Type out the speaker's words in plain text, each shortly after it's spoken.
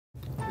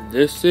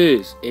This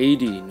is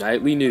AD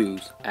Nightly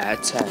News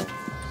at 10.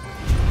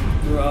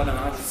 Your Honor,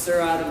 I'm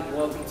Sir Adam.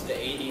 Welcome to the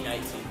AD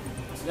Night Team.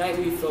 Tonight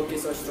we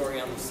focus our story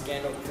on the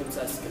scandal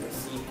Princess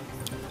Gracie.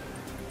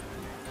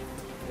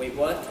 Wait,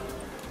 what?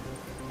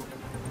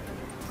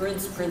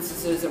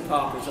 Princesses, and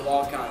paupers of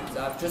all kinds.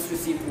 I've just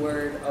received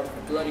word of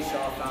a bloody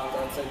shawl found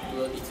outside the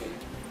bloody tomb.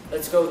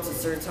 Let's go to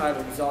Sir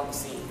Tyler, who's on the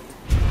scene.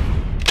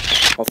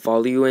 I'll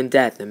follow you in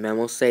death, and men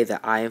will say that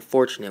I am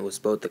fortunate was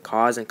both the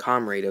cause and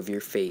comrade of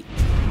your fate.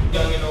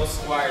 Young and old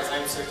squires,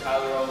 I'm Sir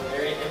Tyler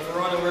O'Leary, and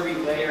Verona, where we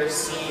lay our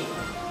scene.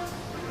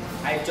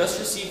 I have just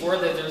received word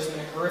that there's been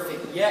a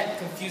horrific yet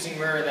confusing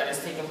murder that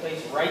has taken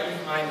place right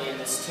behind me in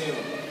this tomb.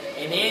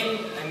 A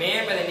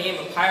man by the name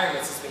of Pyramus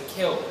has been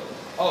killed.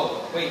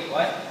 Oh, wait,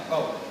 what?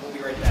 Oh, we'll be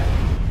right back.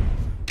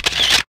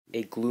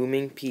 A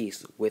glooming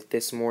peace with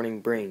this morning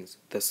brings,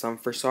 the sun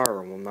for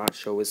sorrow will not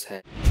show his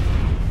head.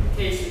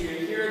 Okay, so you're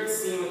here at the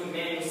scene with the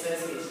man who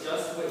says he's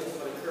just witnessed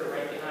what occurred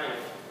right behind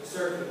him.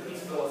 Sir, can you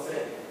please fill us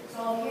in? So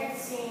I'm here at the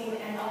scene,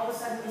 and all of a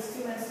sudden these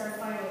two men start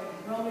fighting,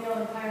 Romeo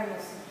and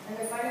Pyramus, and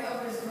they're fighting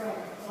over his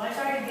throne. So I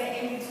try to get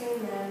in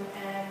between them,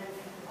 and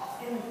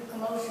in the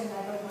commotion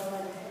I broke my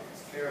leg.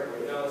 It's terrible.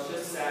 You know, it's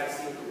just sad to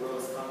see what the world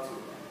has come to.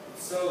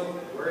 I'm so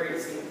worried to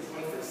see what the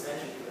 21st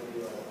century is going to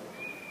be like.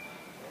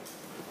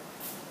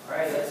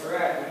 Alright, that's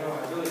right. You know,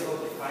 I really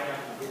hope they find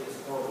out who did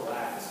this horrible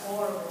act. It's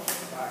horrible.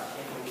 Gosh, I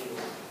can't believe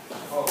it.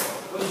 Oh,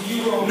 was it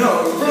you, Romeo?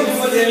 No, Romeo,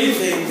 was it you?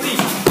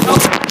 Please,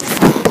 help!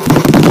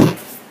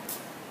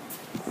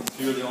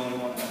 You're the only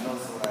one that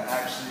knows what I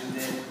actually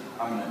did.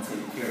 I'm gonna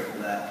take care of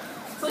that.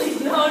 Please,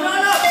 no!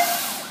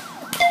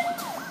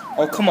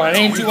 Oh, come on, I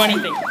didn't do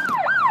anything.